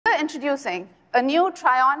introducing a new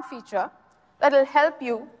try-on feature that will help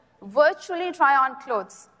you virtually try on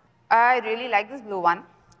clothes. I really like this blue one.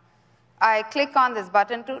 I click on this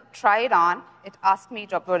button to try it on. It asks me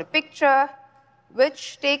to upload a picture,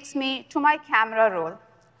 which takes me to my camera roll.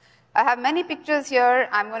 I have many pictures here.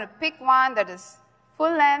 I'm going to pick one that is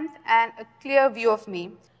full length and a clear view of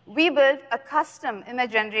me. We built a custom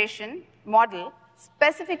image generation model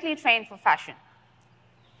specifically trained for fashion.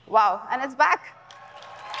 Wow, and it's back.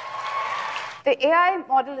 The AI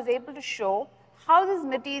model is able to show how this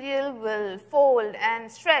material will fold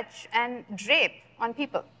and stretch and drape on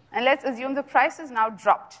people. And let's assume the price is now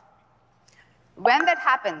dropped. When that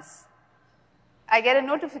happens, I get a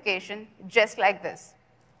notification just like this.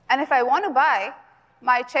 And if I want to buy,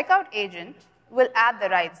 my checkout agent will add the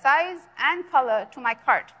right size and color to my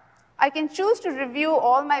cart. I can choose to review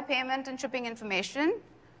all my payment and shipping information,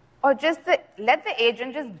 or just let the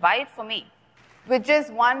agent just buy it for me. With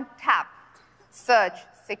just one tap, Search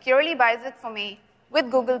securely buys it for me with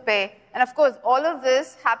Google Pay. And of course, all of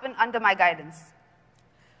this happened under my guidance.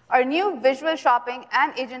 Our new visual shopping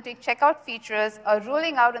and agentic checkout features are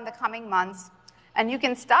rolling out in the coming months, and you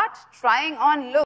can start trying on looks